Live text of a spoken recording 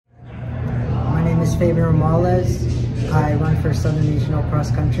is Fabian Ramales. I run for Southern Regional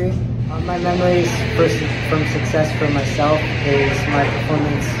Cross Country. My memories from success for myself is my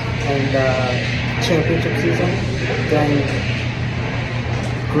performance in the championship season. During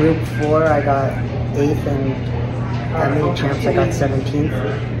Group 4, I got 8th, and at Meet Champs, I got 17th.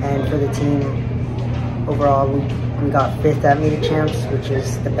 And for the team, overall, we got 5th at Meet Champs, which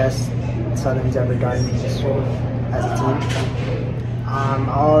is the best Southern's ever done in history as a team.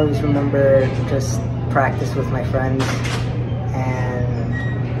 I'll always remember just practice with my friends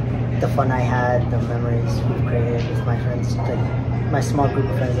and the fun I had, the memories we've created with my friends, like my small group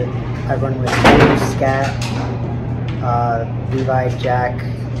of friends that I run with, Scat, Levi, Jack,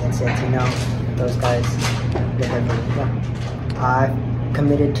 and Santino. Those guys, I've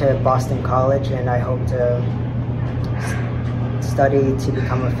committed to Boston College, and I hope to study to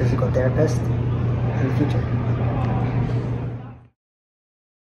become a physical therapist in the future.